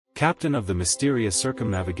captain of the mysterious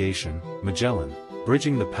circumnavigation, Magellan,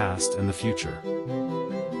 bridging the past and the future.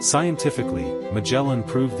 Scientifically, Magellan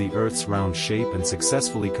proved the Earth's round shape and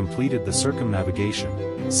successfully completed the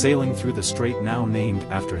circumnavigation, sailing through the strait now named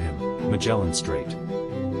after him, Magellan Strait.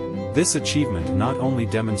 This achievement not only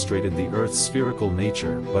demonstrated the Earth's spherical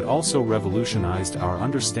nature but also revolutionized our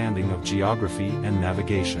understanding of geography and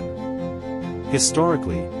navigation.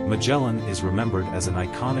 Historically, Magellan is remembered as an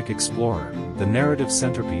iconic explorer, the narrative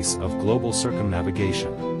centerpiece of global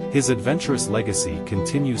circumnavigation. His adventurous legacy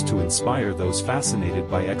continues to inspire those fascinated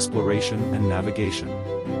by exploration and navigation.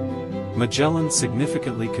 Magellan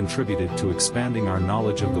significantly contributed to expanding our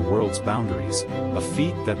knowledge of the world's boundaries, a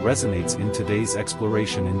feat that resonates in today's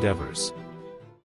exploration endeavors.